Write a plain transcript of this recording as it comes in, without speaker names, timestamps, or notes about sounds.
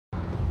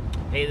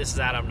Hey, this is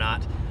Adam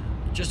Knott.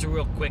 Just a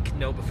real quick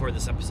note before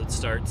this episode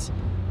starts.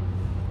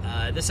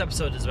 This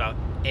episode is about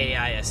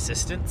AI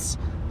assistance.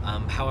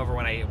 However,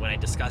 when I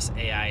discuss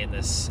AI in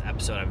this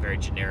episode, I'm very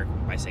generic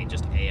by saying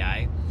just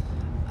AI.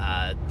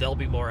 There'll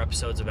be more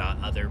episodes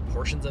about other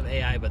portions of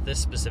AI, but this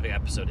specific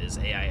episode is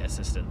AI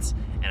assistance,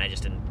 and I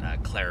just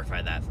didn't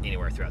clarify that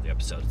anywhere throughout the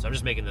episode. So I'm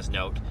just making this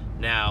note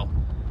now,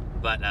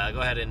 but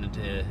go ahead and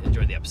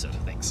enjoy the episode.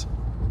 Thanks.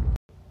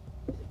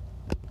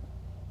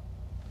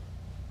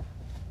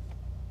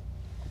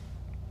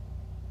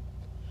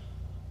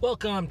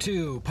 Welcome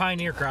to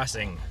Pioneer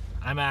Crossing.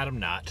 I'm Adam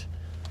Knott.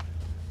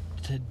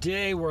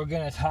 Today we're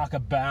going to talk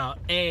about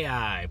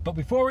AI. But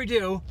before we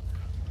do,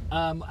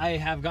 I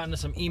have gotten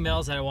some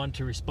emails that I wanted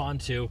to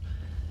respond to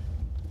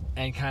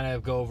and kind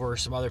of go over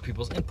some other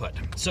people's input.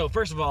 So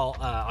first of all,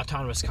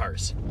 autonomous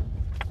cars.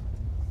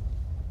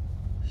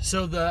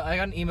 So I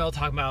got an email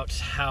talking about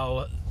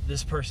how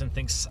this person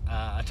thinks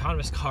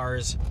autonomous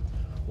cars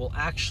will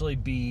actually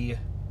be,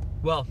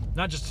 well,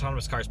 not just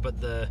autonomous cars, but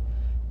the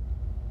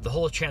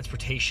whole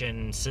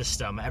transportation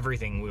system,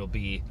 everything will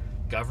be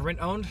government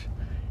owned.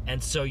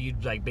 And so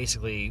you'd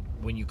basically,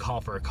 when you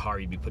call for a car,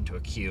 you'd be put into a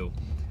queue.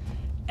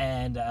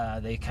 And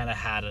they kind of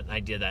had an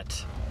idea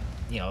that,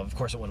 of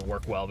course it wouldn't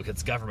work well because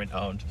it's government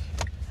owned.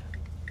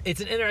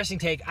 It's an interesting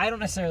take. I don't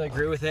necessarily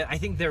agree with it. I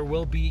think there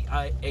will be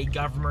a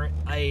government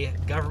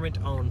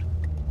owned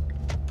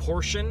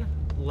portion,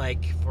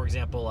 like for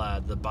example,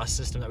 the bus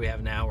system that we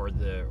have now, or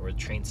the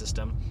train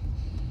system.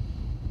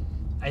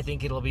 I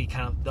think it'll be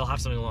they'll have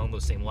something along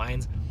those same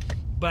lines,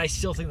 but I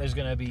still think there's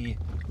going to be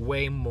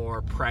way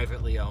more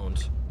privately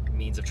owned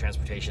means of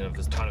transportation of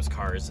autonomous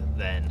cars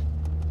than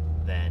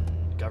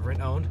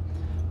government owned.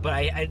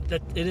 But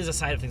it is a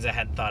side of things I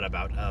hadn't thought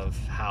about, of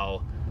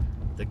how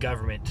the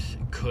government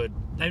could,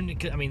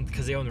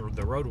 because they own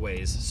the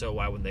roadways, so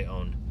why wouldn't they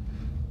own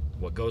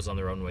what goes on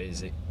the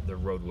roadways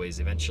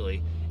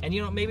eventually? And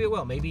maybe it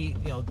will. Maybe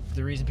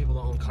the reason people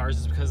don't own cars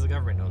is because the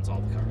government owns all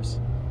the cars.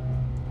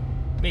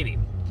 Maybe.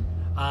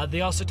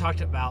 They also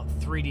talked about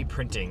 3D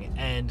printing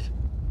and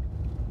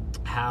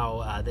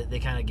how they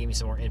kind of gave me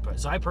some more input.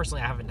 So I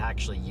personally haven't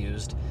actually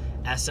used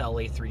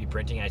SLA 3D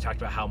printing. I talked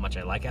about how much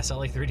I like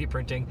SLA 3D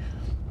printing,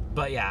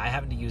 but yeah, I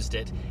haven't used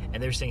it.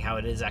 And they're saying how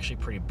it is actually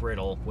pretty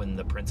brittle when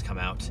the prints come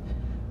out.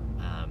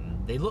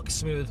 They look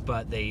smooth,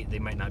 but they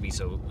might not be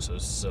so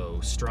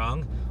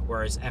strong.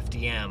 Whereas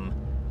FDM,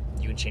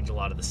 you can change a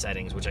lot of the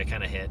settings, which I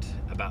kind of hit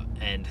about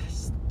and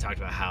talked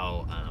about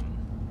how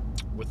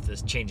with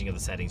this changing of the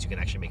settings, you can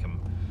actually make them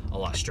a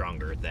lot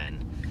stronger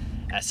than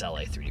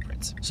SLA 3D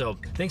prints. So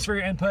thanks for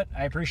your input.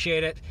 I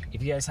appreciate it.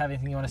 If you guys have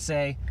anything you want to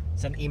say,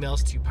 send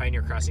emails to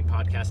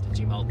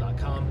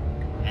pioneercrossingpodcast@gmail.com,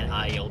 and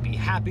I'll be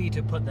happy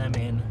to put them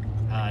in,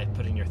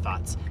 put in your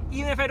thoughts,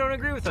 even if I don't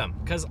agree with them,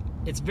 because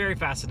it's very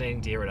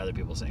fascinating to hear what other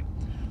people say.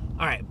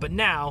 All right, but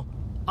now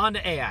on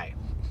to AI.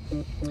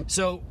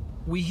 So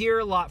we hear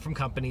a lot from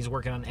companies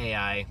working on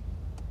AI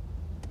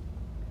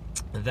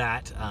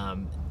that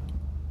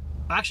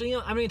actually,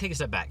 I'm going to take a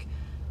step back.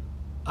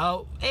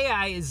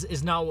 AI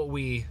is not what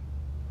we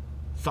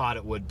thought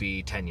it would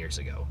be 10 years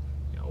ago.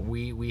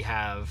 We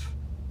have,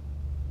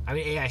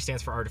 AI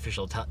stands for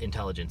artificial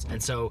intelligence, and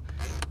so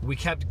we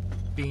kept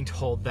being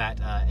told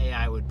that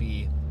AI would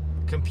be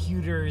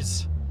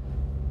computers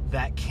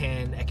that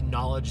can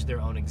acknowledge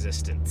their own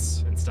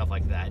existence and stuff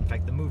like that. In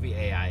fact, the movie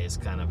AI is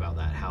kind of about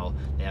that, how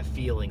they have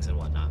feelings and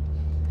whatnot.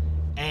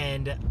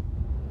 And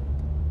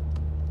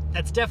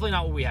that's definitely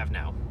not what we have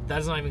now. That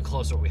is not even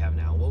close to what we have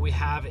now. What we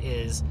have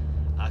is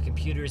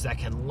computers that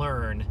can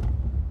learn,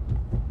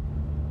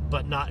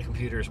 but not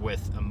computers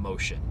with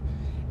emotion.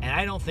 And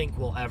I don't think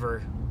we'll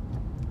ever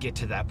get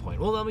to that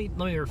point. Well, let me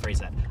rephrase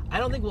that. I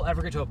don't think we'll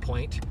ever get to a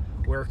point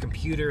where a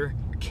computer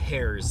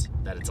cares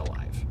that it's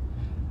alive.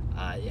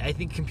 I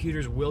think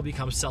computers will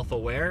become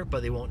self-aware,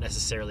 but they won't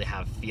necessarily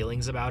have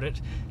feelings about it.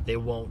 They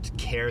won't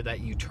care that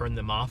you turn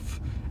them off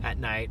at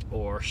night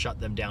or shut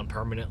them down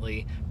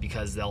permanently,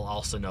 because they'll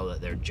also know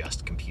that they're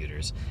just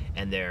computers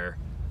and they're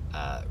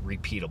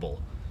repeatable.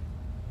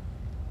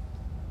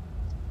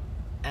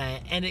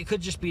 And it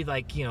could just be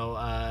like,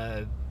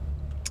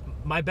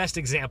 my best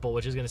example,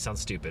 which is going to sound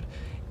stupid,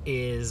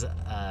 is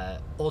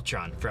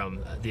Ultron from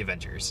the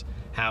Avengers.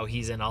 How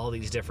he's in all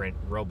these different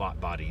robot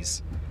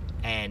bodies,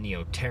 and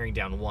tearing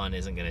down one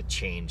isn't going to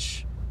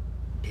change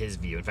his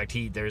view. In fact,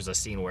 there's a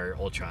scene where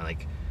Ultron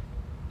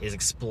is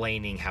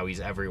explaining how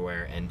he's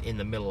everywhere, and in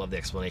the middle of the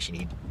explanation,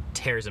 he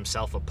tears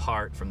himself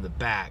apart from the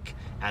back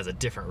as a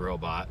different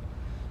robot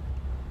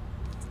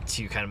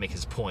to kind of make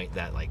his point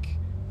that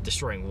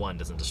destroying one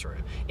doesn't destroy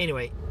him.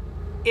 Anyway,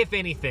 if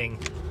anything,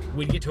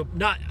 we'd get to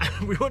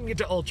we wouldn't get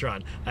to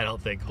Ultron, I don't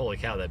think. Holy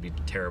cow, that'd be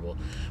terrible.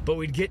 But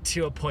we'd get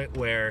to a point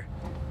where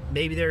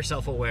maybe they're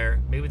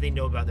self-aware, maybe they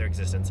know about their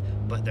existence,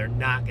 but they're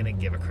not going to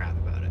give a crap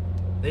about it.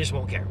 They just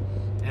won't care.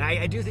 And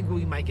I do think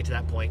we might get to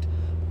that point,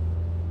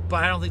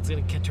 but I don't think it's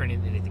going to turn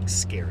into anything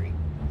scary.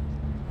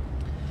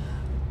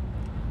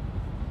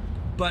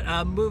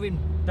 But moving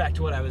back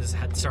to what I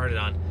had started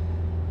on,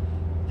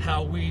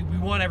 how we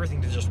want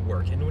everything to just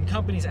work. And when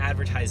companies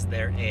advertise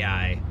their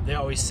AI, they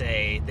always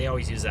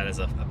use that as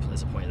a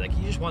point. Like,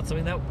 you just want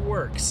something that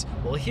works.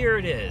 Well, here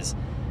it is.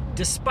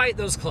 Despite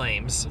those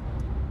claims,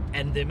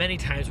 and the many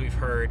times we've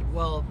heard,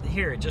 well,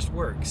 here, it just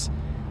works,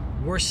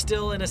 we're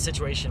still in a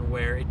situation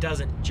where it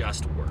doesn't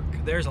just work.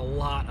 There's a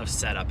lot of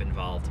setup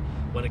involved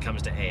when it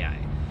comes to AI.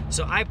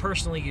 So I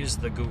personally use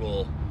the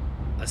Google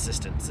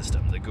Assistant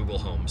system, the Google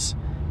Homes,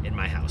 in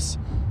my house.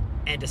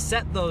 And to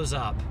set those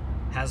up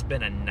has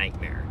been a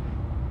nightmare.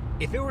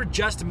 If it were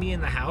just me in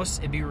the house,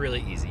 it'd be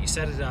really easy. You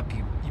set it up,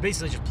 you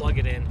basically just plug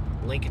it in,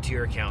 link it to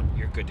your account,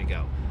 you're good to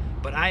go.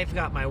 But I've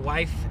got my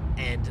wife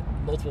and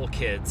multiple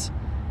kids,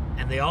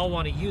 and they all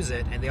want to use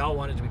it, and they all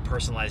want it to be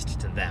personalized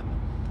to them.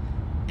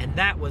 And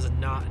that was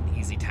not an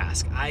easy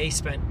task. I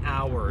spent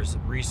hours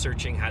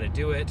researching how to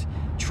do it,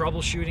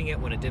 troubleshooting it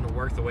when it didn't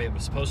work the way it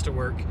was supposed to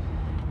work,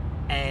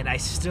 and I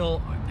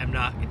still am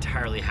not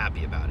entirely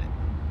happy about it.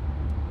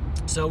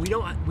 So we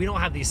don't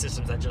have these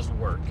systems that just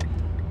work,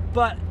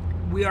 but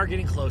we are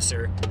getting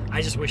closer.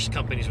 I just wish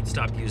companies would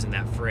stop using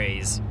that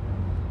phrase,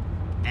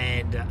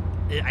 and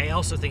I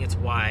also think it's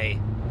why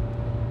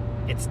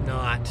it's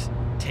not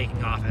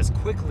taking off as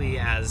quickly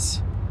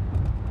as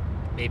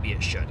maybe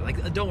it should.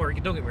 Like, don't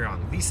get me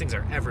wrong, these things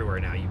are everywhere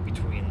now.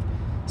 Between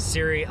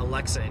Siri,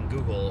 Alexa, and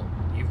Google,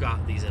 you've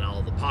got these in all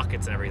of the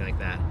pockets and everything like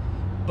that.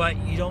 But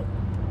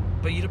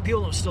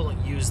people still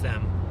don't use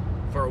them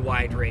for a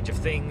wide range of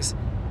things,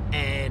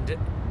 and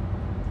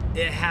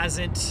it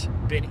hasn't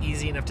been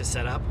easy enough to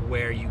set up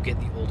where you get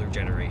the older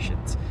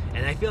generations.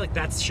 And I feel like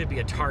that should be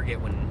a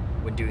target when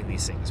doing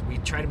these things. We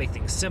try to make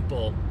things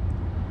simple,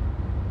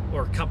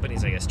 or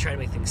companies, I guess, try to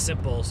make things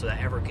simple so that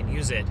everyone can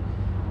use it,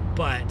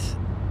 but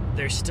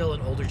there's still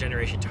an older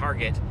generation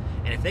target.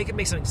 And if they can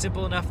make something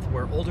simple enough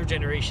where older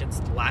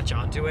generations latch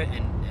onto it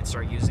and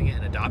start using it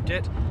and adopt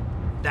it,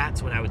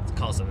 that's when I would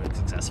call something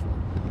successful.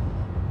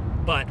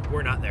 But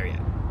we're not there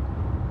yet.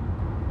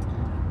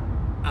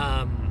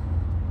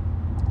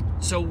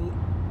 So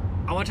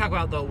I want to talk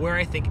about, though, where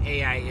I think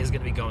AI is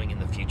going to be going in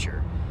the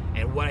future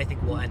and what I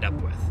think we'll end up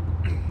with.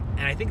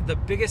 And I think the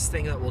biggest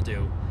thing that we'll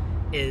do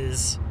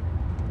is,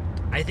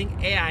 I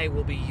think AI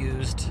will be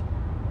used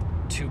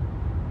to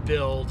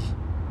build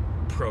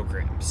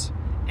programs.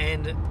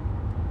 And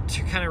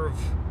to kind of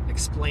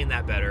explain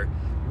that better,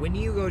 when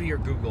you go to your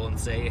Google and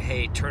say,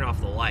 hey, turn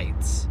off the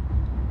lights,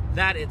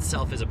 that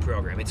itself is a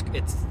program.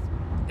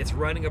 It's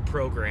running a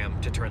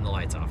program to turn the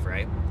lights off,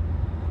 right?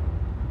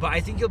 But I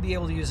think you'll be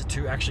able to use it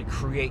to actually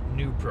create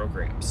new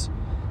programs.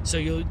 So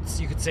you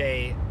could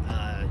say,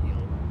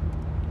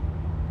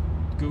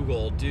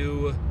 Google,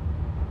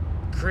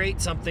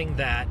 create something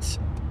that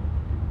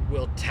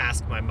will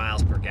task my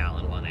miles per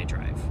gallon when I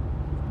drive.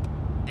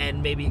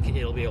 And maybe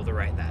it'll be able to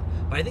write that.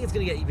 But I think it's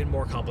going to get even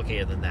more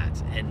complicated than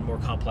that, and more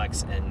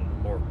complex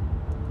and more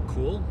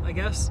cool, I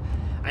guess.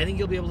 I think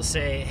you'll be able to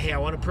say, hey, I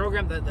want a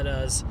program that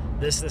does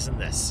this, this, and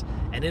this.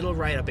 And it'll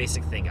write a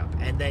basic thing up.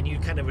 And then you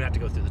kind of would have to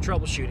go through the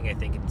troubleshooting, I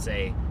think, and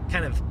say,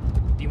 kind of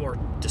be more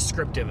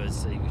descriptive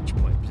as each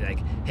point. Like,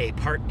 hey,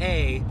 part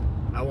A,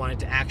 I want it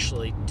to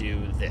actually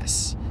do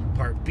this.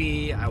 Part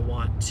B, I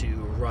want to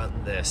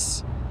run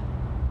this.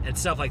 And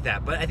stuff like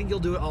that. But I think you'll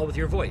do it all with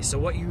your voice. So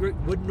what you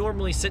would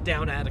normally sit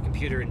down at a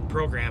computer and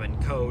program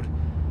and code,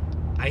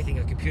 I think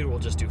a computer will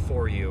just do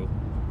for you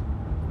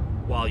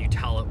while you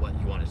tell it what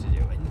you want it to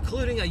do,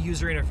 including a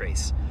user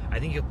interface. I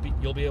think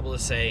you'll be able to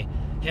say,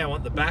 hey, I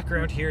want the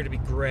background here to be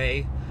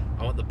gray.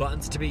 I want the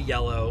buttons to be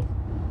yellow.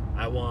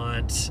 I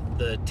want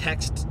the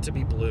text to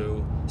be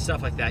blue.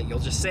 Stuff like that. You'll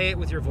just say it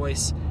with your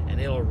voice, and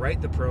it'll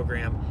write the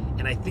program.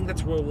 And I think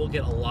that's where we'll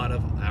get a lot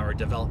of our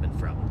development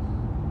from.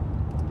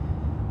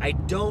 I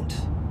don't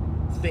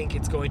think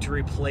it's going to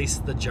replace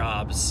the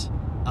jobs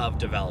of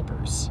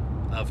developers,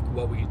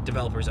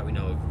 developers that we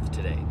know of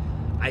today.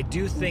 I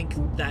do think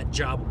that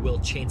job will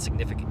change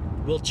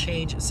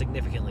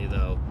significantly,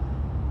 though,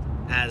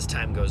 as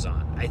time goes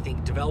on. I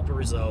think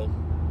developers, though,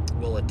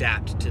 will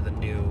adapt to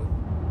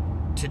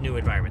new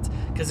environments,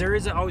 because there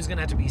is always going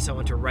to have to be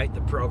someone to write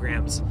the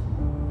programs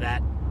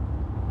that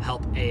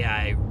help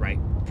AI write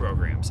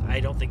programs. I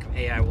don't think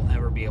AI will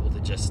ever be able to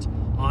just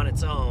on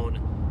its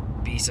own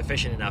be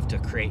sufficient enough to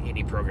create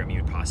any program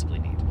you'd possibly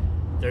need.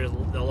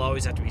 There'll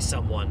always have to be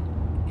someone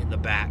in the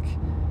back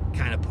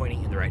kind of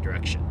pointing in the right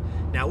direction.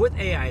 Now with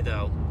AI,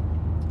 though,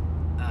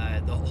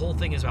 the whole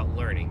thing is about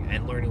learning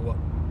and learning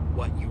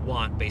what you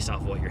want based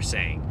off of what you're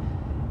saying.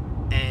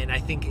 And I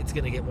think it's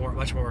going to get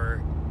much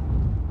more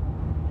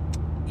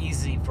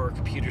easy for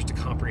computers to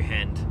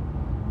comprehend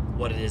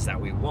what it is that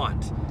we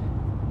want.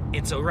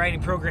 And so writing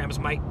programs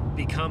might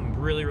become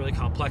really, really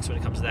complex when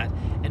it comes to that.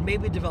 And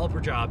maybe developer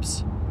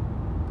jobs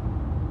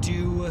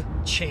do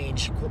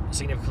change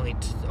significantly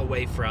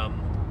away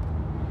from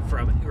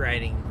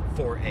writing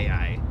for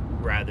AI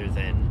rather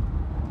than...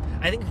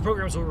 I think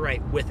programs will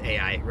write with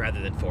AI rather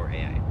than for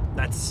AI.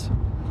 That's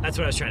what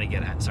I was trying to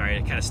get at. Sorry,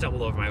 I kind of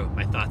stumbled over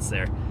my thoughts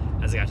there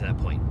as I got to that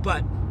point.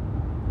 But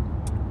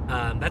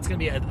that's going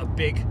to be a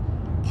big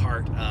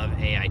part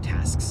of AI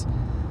tasks.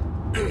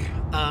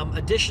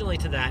 Additionally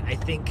to that, I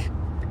think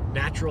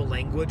natural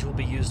language will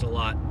be used a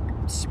lot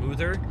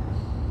smoother.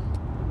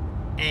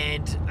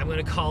 And I'm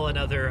going to call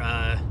another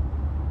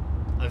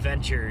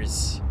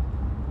Avengers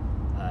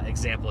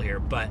example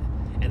here,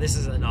 and this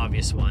is an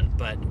obvious one,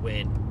 but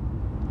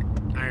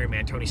when Iron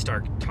Man, Tony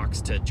Stark,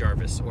 talks to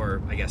Jarvis,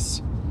 or I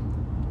guess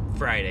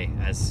Friday,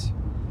 as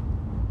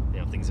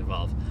things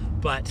evolve,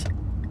 but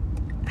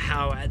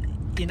how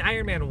in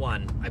Iron Man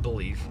 1, I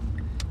believe,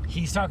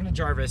 he's talking to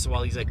Jarvis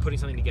while he's like putting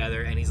something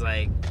together, and he's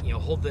like,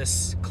 hold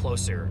this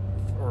closer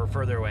or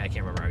further away. I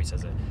can't remember how he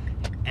says it.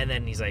 And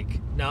then he's like,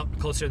 no,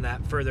 closer than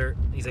that, further.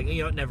 He's like,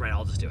 never mind,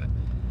 I'll just do it.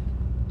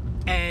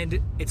 And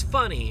it's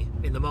funny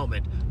in the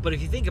moment, but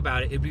if you think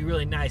about it, it'd be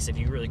really nice if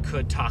you really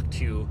could talk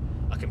to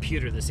a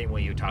computer the same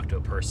way you would talk to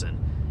a person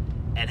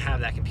and have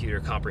that computer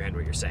comprehend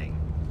what you're saying.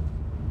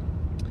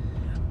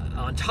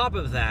 On top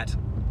of that,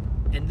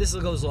 and this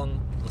goes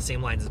along the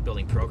same lines as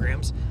building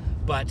programs,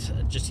 but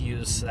just to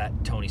use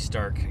that Tony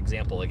Stark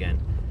example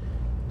again,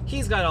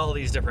 he's got all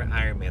these different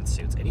Iron Man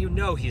suits, and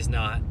he's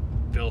not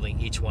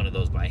building each one of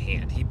those by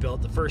hand. He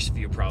built the first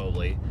few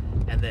probably,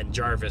 and then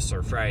Jarvis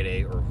or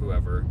Friday or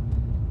whoever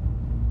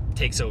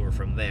takes over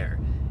from there.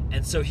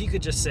 And so he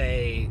could just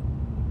say,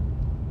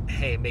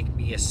 hey, make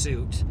me a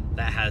suit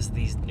that has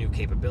these new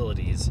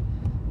capabilities,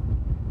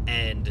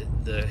 and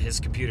his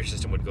computer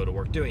system would go to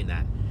work doing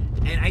that.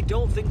 And I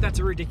don't think that's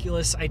a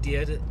ridiculous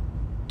idea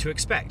to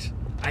expect.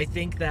 I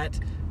think that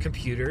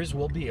computers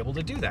will be able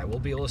to do that. We'll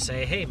be able to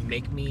say, hey,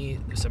 make me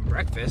some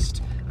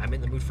breakfast. I'm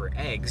in the mood for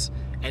eggs.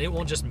 And it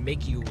won't just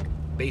make you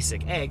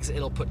basic eggs.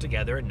 It'll put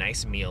together a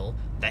nice meal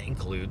that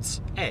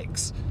includes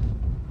eggs.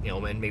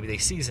 And maybe they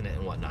season it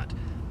and whatnot.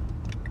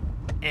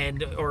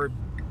 Or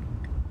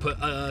put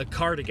a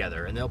car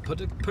together, and they'll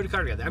put a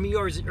car together. I mean,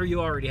 you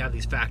already have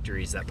these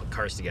factories that put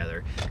cars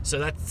together. So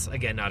that's,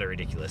 again, not a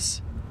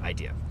ridiculous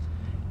idea.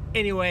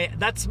 Anyway,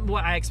 that's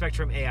what I expect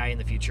from AI in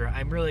the future.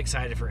 I'm really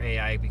excited for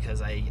AI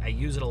because I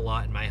use it a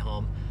lot in my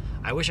home.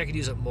 I wish I could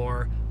use it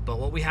more, but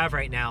what we have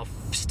right now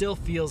still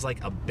feels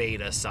like a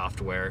beta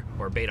software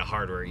or beta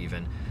hardware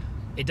even.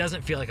 It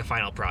doesn't feel like a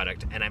final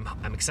product, and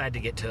I'm excited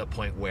to get to a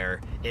point where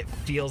it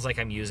feels like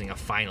I'm using a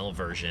final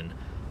version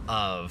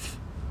of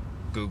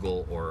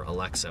Google or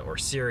Alexa or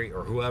Siri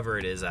or whoever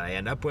it is that I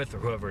end up with, or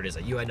whoever it is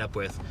that you end up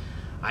with.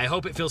 I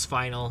hope it feels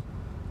final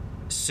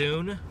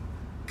soon,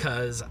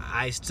 because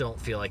I still don't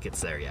feel like it's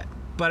there yet,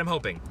 but I'm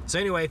hoping. So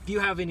anyway, if you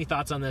have any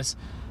thoughts on this,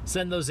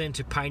 send those in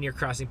to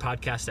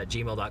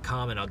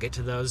pioneercrossingpodcast@gmail.com, and I'll get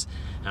to those.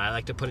 And I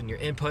like to put in your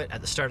input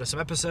at the start of some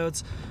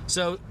episodes,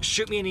 so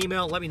shoot me an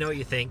email, let me know what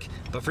you think.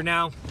 But for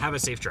now, have a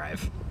safe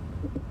drive.